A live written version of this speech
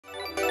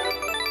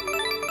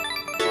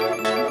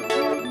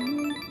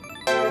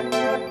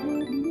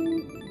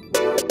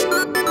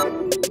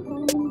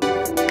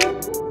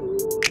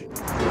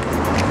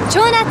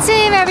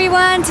Cimo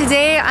everyone!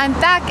 Today I'm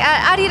back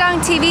at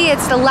Arirang TV.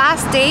 It's the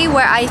last day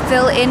where I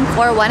fill in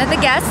for one of the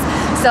guests.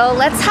 So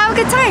let's have a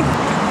good time!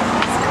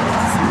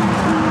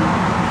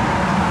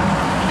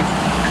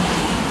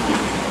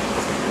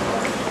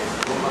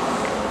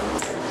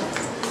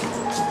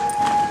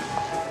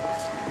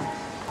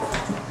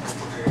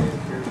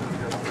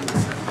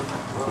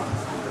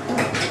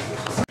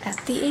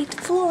 At the 8th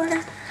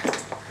floor.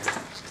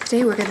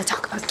 Today we're going to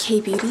talk about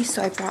K-beauty,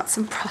 so I brought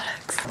some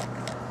products.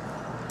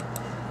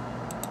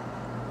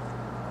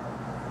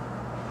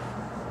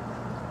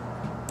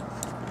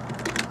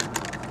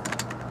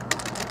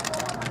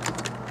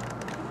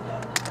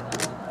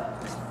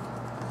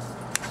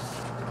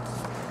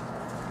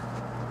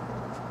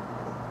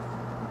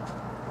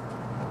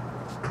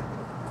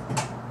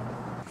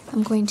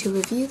 I'm going to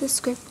review the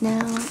script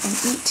now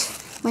and eat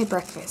my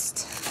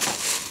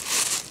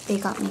breakfast. They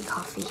got me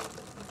coffee.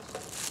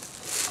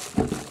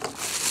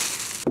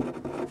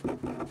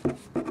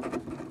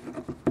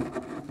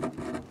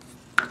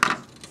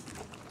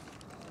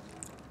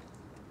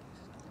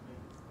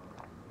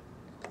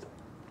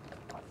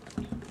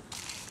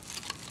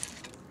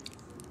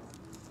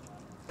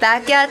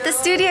 Back at the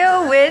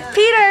studio with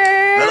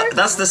Peter.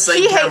 That's the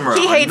same camera.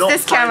 He hates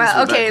this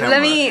camera. Okay,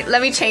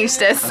 let me change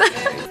this.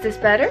 Okay. Is this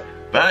better?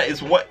 That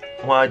is what.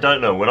 Well, I don't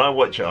know. When I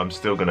watch it, I'm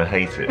still gonna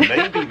hate it.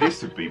 Maybe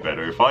this would be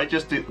better if I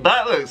just do.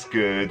 That looks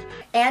good.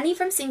 Annie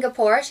from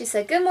Singapore, she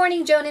said, "Good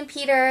morning, Joan and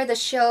Peter. The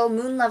show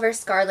Moon Lover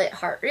Scarlet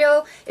Heart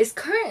Rio is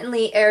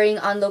currently airing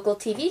on local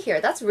TV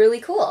here." That's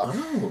really cool.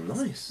 Oh,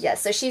 nice. Yeah,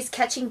 so she's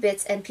catching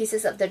bits and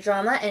pieces of the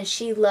drama, and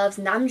she loves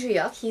Nam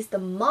Ju-yeok. He's the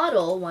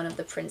model, one of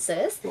the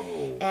princes.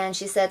 Oh. And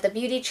she said the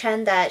beauty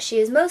trend that she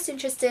is most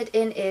interested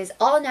in is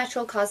all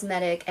natural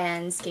cosmetic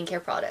and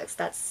skincare products.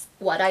 That's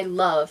what I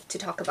love to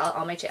talk about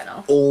on my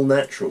channel. All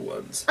natural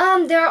ones?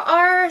 There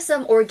are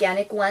some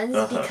organic ones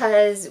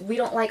because we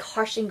don't like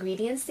harsh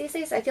ingredients these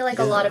days. I feel like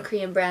a lot of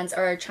Korean brands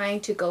are trying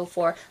to go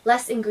for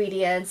less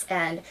ingredients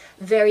and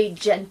very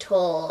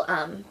gentle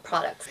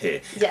products.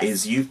 Here yes.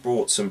 is you've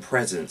brought some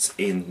presents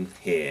in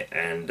here,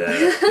 and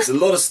there's a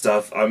lot of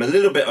stuff. I'm a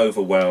little bit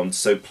overwhelmed,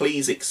 so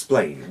please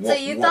explain. So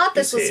you thought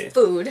this was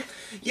food?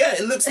 Yeah,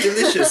 it looks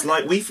delicious.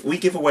 Like we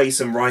give away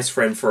some rice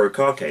friend for a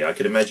Bohkeh. I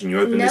could imagine you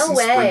open this and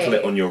sprinkle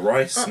it on your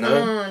rice.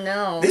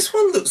 No. This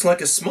one looks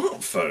like a smartphone.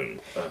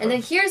 And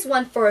then here's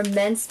one for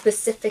men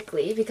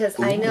specifically, because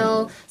I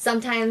know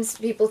sometimes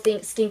people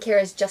think skincare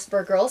is just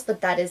for girls,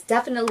 but that is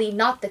definitely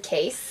not the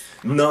case.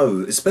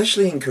 No,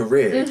 especially in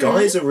Korea.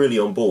 Guys are really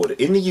on board.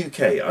 In the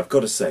UK, I've got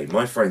to say,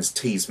 my friends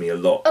tease me a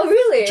lot. Oh,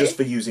 really? Just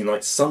for using,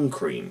 like, sun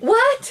cream.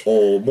 What?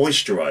 Or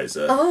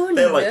moisturiser. Oh,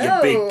 They're like, "You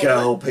big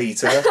girl,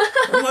 Peter."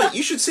 I'm like,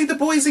 you should see the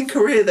boys in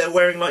Korea, they're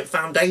wearing, like,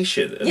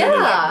 foundation. And they're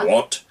like,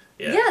 "What?"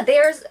 Yeah,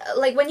 there's,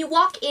 like, when you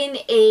walk in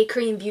a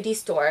Korean beauty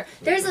store,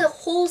 there's a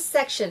whole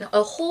section,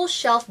 a whole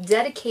shelf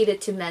dedicated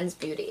to men's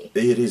beauty.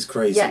 It is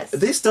crazy. Yes.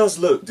 This does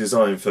look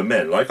designed for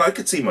men. Like, I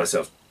could see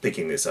myself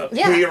picking this up.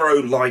 Yeah.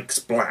 Hero likes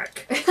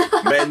black.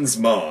 Men's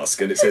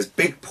mask. And it says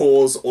big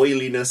pores,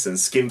 oiliness, and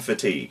skin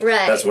fatigue.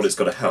 Right. That's what it's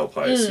got to help,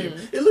 I assume.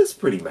 It looks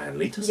pretty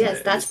manly, doesn't it?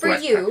 Yes, that's for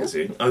black you.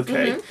 Packaging.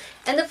 Okay.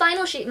 And the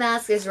final sheet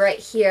mask is right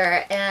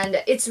here,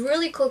 and it's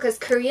really cool because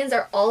Koreans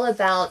are all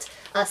about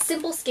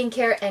simple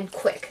skincare and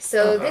quick.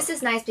 So this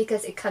is nice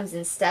because it comes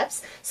in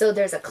steps. So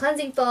there's a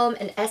cleansing foam,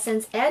 an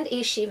essence, and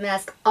a sheet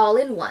mask all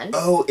in one.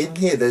 Oh, in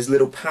here there's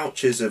little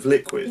pouches of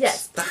liquids.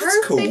 Yes, that's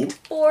perfect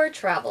cool. For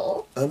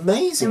travel.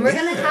 Amazing. And we're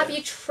going to have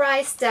you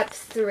try step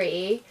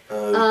 3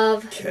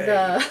 of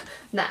the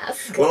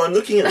mask. Well, I'm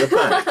looking at the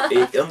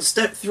back. On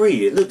step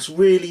 3, it looks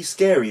really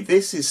scary.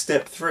 This is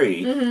step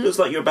 3. Looks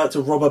like you're about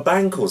to rob a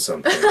bank or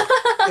something.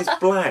 It's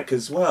black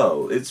as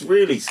well. It's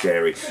really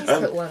scary.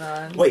 Let's put one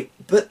on. Wait,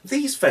 but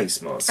these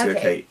face masks,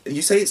 okay,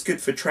 you say it's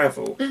good for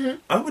travel.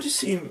 I would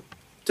assume,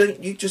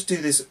 don't you just do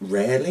this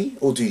rarely?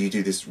 Or do you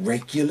do this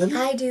regularly?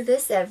 I do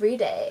this every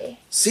day.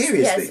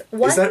 Seriously?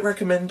 Yes, is that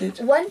recommended?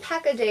 1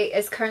 pack a day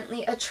is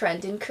currently a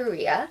trend in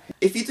Korea.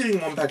 If you're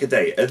doing 1 pack a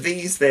day, are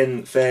these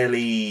then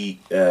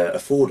fairly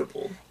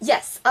affordable?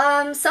 Yes.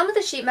 Some of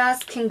the sheet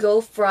masks can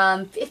go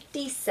from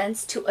 50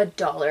 cents to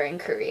 $1 in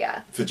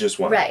Korea. For just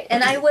one? Right.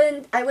 And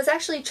I was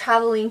actually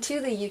traveling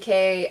to the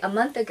UK a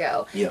month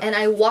ago, and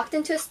I walked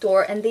into a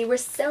store and they were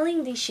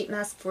selling these sheet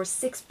masks for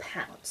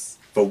 £6.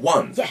 For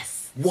one? Yes.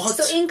 What?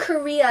 So in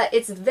Korea,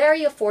 it's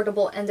very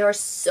affordable, and there are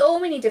so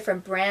many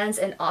different brands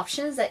and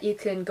options that you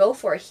can go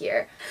for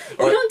here. You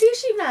don't do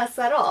sheet masks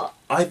at all.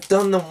 I've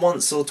done them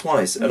once or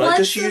twice, and I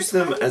just used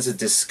them as a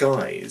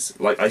disguise.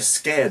 Like, I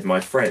scared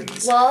my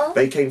friends. Well,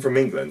 they came from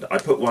England. I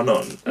put one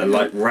on and,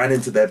 like, ran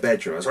into their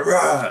bedroom. I was like,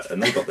 "Rah!"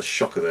 And they got the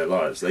shock of their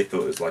lives. They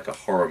thought it was like a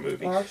horror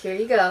movie. Well, here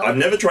you go. I've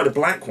never tried a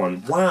black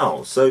one.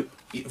 Wow. So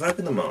you've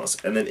opened the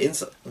mask, and then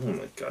inside... Oh,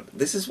 my God.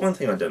 This is one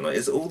thing I don't like.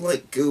 It's all,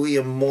 like, gooey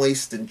and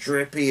moist and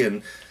drippy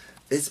and...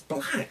 It's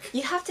black.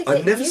 You have to get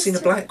I've never used seen a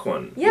to black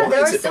one. Yeah, Why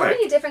there is are it so black?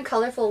 many different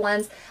colorful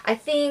ones. I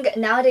think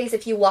nowadays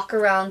if you walk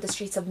around the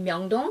streets of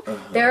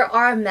Myeongdong, there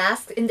are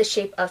masks in the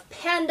shape of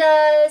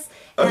pandas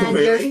and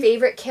your really?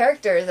 favorite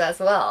characters as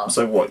well.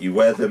 So what, you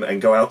wear them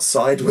and go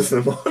outside with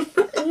them on?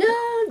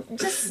 No,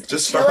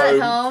 just for chill at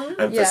home home.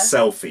 and for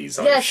selfies,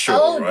 I'm Yes, sure,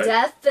 oh, right?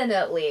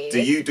 definitely.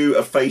 Do you do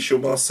a facial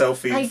mask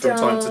selfie I from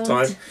time to don't.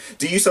 time?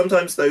 Do you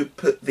sometimes, though,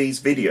 put these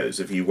videos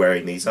of you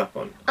wearing these up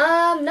on?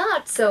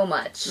 Not so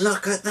much.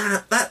 Look at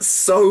that. That's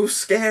so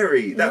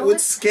scary. That No, would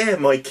it's- scare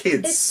my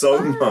kids It's so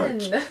fun.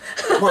 much.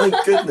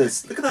 My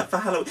goodness. Look at that for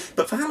Halloween.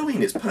 But for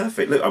Halloween, it's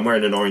perfect. Look, I'm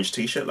wearing an orange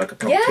t-shirt like a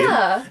pumpkin.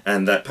 Yeah.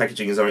 And that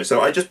packaging is orange.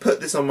 So I just put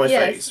this on my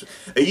Yes. face.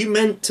 Are you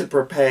meant to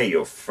prepare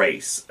your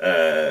face,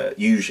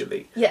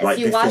 usually? Yes, Like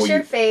you before wash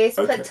your face,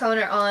 Okay. put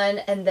toner on,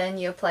 and then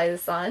you apply the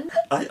sun.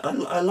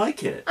 I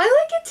like it. I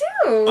like it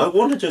too. I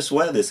want to just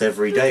wear this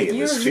every day in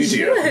you the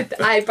studio. should.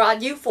 I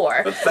brought you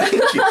 4. Thank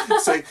you.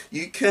 So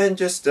you can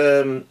just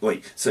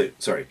wait. So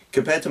sorry.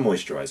 Compared to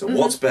moisturizer,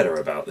 what's better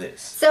about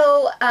this?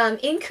 So,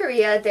 in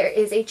Korea, there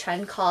is a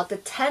trend called the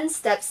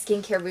 10-step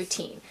skincare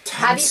routine.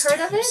 Have you heard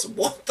of it?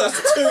 What?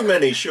 That's too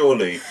many,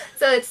 surely.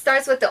 So it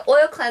starts with the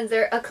oil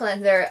cleanser, a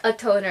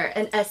toner,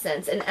 an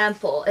essence, an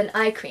ampoule, an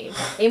eye cream,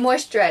 a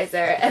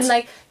moisturizer, and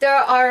like there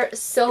are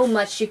so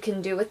much you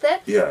can do with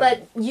it. Yeah.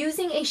 But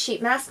using a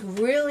sheet mask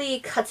really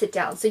cuts it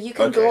down. So you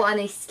can go on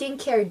a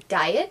skincare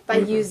diet by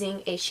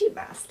using a sheet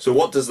mask. So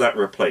what does that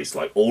replace?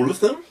 Like all of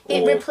them?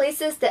 It Or-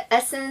 replaces the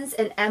essence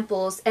and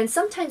ampoules, and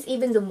sometimes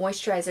even the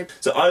moisturizer.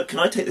 So can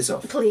I take this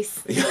off? Please.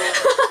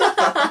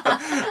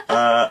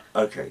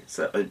 Okay,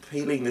 so I'm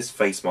peeling this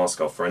face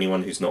mask off. For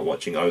anyone who's not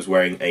watching, I was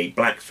wearing a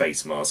black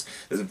face mask.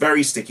 It's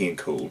very sticky and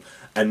cool.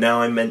 And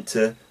now I'm meant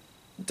to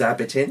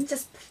dab it in.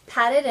 Just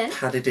pat it in.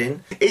 Pat it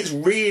in. It's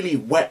really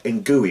wet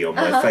and gooey on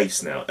my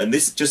face now. And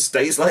this just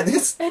stays like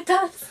this? It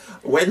does.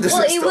 When does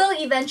Well, it it stop?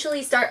 will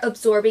eventually start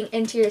absorbing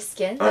into your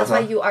skin. That's why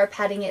you are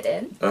patting it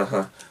in.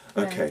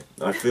 Okay.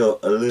 I feel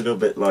a little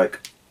bit like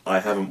I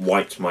haven't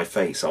wiped my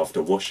face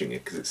after washing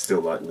it because it's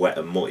still like wet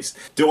and moist.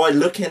 Do I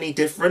look any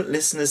different,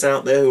 listeners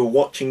out there who are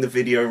watching the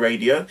video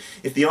radio?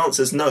 If the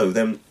answer's no,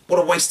 then what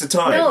a waste of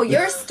time. No,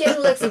 your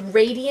skin looks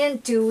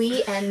radiant,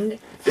 dewy, and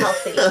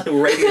healthy.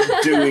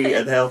 Radiant, dewy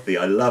and healthy.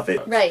 I love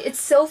it. Right, it's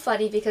so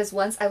funny because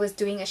once I was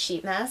doing a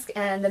sheet mask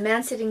and the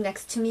man sitting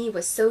next to me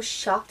was so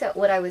shocked at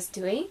what I was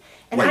doing.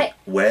 And Wait,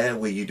 where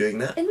were you doing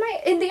that? in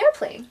the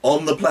airplane.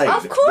 On the plane?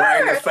 Of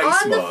Wearing a course,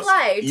 face on the mask?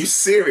 flight. You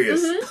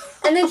serious?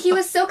 And then he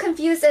was so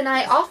confused and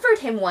I offered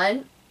him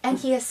one and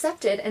he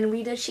accepted and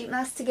we did sheet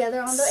mask together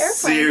on the airplane.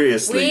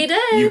 Seriously? We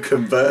did. You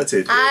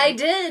converted him. I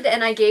did,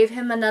 and I gave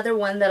him another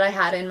one that I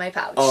had in my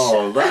pouch.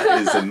 Oh,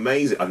 that is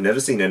amazing. I've never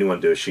seen anyone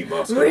do a sheet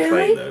mask on a plane,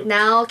 Really? though.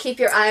 Now keep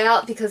your eye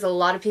out because a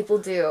lot of people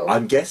do.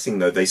 I'm guessing,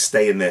 though, they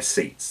stay in their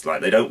seats.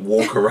 Like, they don't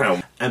walk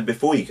around. And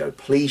before you go,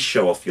 please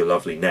show off your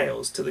lovely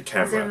nails to the These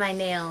camera. are my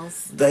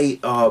nails. They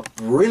are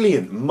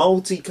brilliant,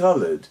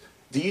 multicoloured.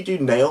 Do you do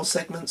nail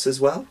segments as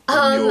well?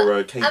 In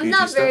your K-beauty I'm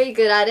not stuff? very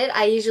good at it.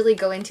 I usually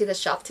go into the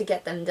shop to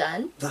get them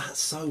done. That's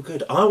so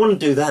good. I want to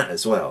do that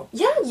as well.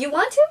 Yeah, you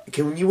want to?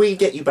 Can we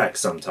get you back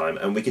sometime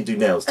and we can do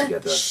nails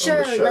together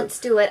Sure, on the show? let's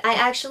do it. I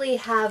actually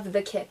have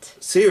the kit.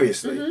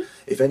 Seriously?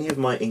 If any of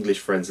my English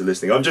friends are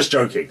listening, I'm just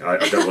joking. I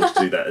don't want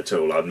to do that at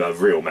all. I'm a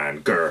real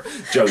man. Grr.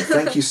 Joe,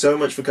 thank you so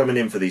much for coming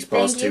in for these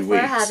past Thank you 2 for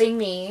weeks. having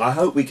me. I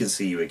hope we can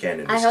see you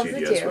again in the I hope so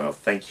studio as too. well.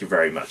 Thank you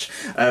very much.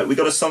 We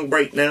got a song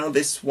break now.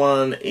 This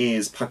one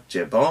is Park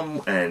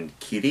Jae-bom and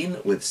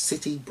Kirin with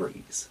City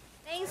Breeze.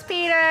 Thanks,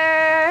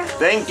 Peter.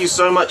 Thank you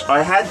so much.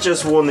 I had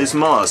just worn this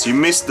mask. You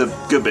missed the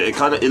good bit.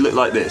 It looked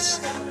like this.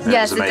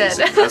 Yes, was it did.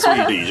 amazing. That's what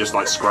you do. You just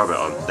like scrub it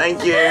on.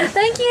 Thank you.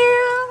 Thank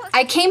you.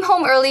 I came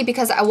home early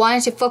because I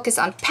wanted to focus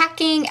on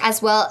packing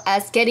as well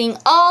as getting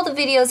all the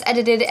videos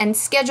edited and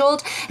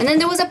scheduled. And then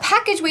there was a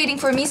package waiting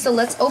for me, so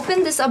let's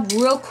open this up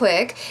real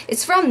quick.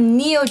 It's from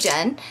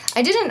Neogen.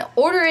 I didn't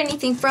order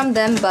anything from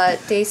them, but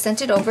they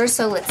sent it over,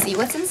 so let's see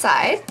what's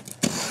inside.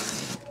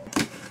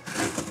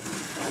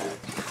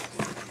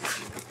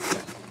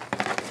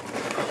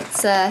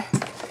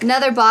 It's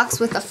another box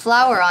with a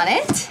flower on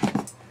it.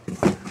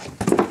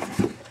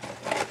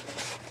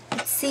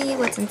 Let's see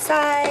what's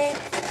inside.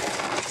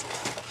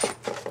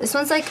 This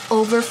one's like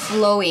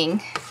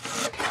overflowing.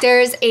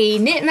 There's a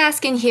knit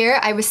mask in here.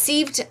 I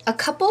received a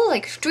couple,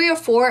 like 3 or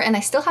 4, and I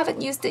still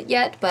haven't used it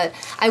yet, but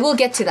I will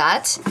get to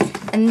that.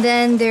 And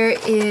then there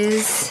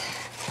is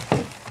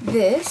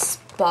this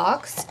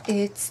box.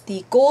 It's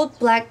the Gold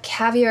Black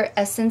Caviar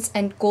Essence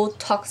and Gold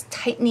Tox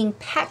Tightening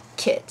Pack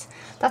Kit.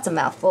 That's a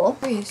mouthful.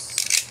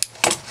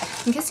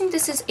 I'm guessing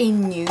this is a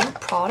new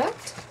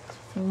product.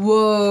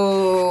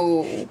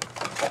 Whoa.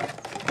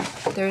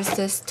 There's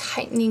this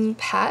tightening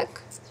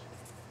pack.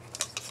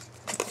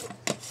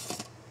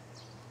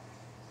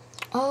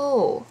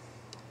 Oh,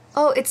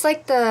 it's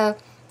like the,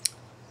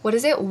 what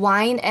is it?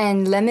 Wine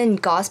and lemon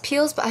gauze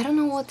peels, but I don't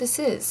know what this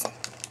is.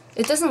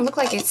 It doesn't look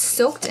like it's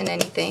soaked in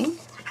anything.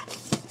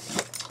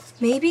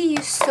 Maybe you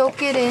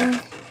soak it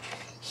in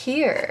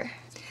here.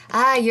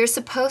 Ah, you're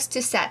supposed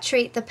to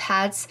saturate the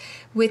pads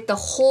with the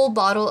whole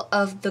bottle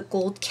of the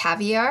gold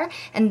caviar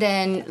and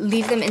then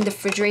leave them in the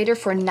refrigerator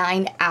for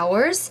 9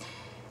 hours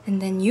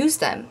and then use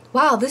them.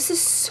 Wow, this is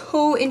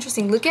so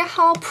interesting. Look at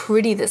how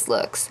pretty this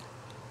looks.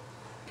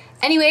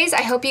 Anyways,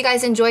 I hope you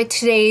guys enjoyed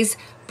today's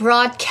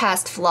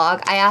broadcast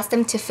vlog. I asked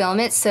them to film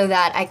it so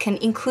that I can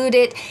include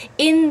it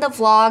in the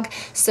vlog.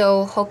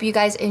 So hope you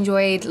guys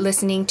enjoyed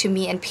listening to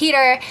me and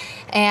Peter,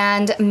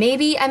 and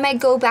maybe I might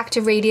go back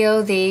to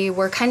radio. They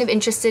were kind of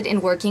interested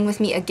in working with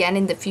me again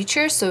in the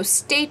future, so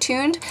stay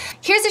tuned.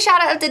 Here's a shout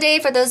out of the day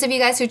for those of you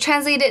guys who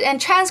translated and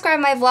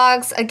transcribed my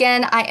vlogs.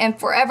 Again, I am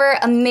forever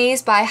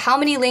amazed by how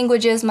many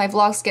languages my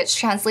vlogs get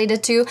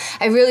translated to.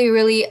 I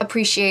really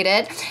appreciate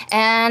it.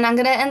 And I'm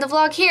gonna end the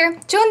vlog here.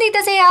 좋은 데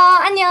되세요.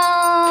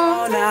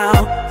 안녕.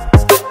 now.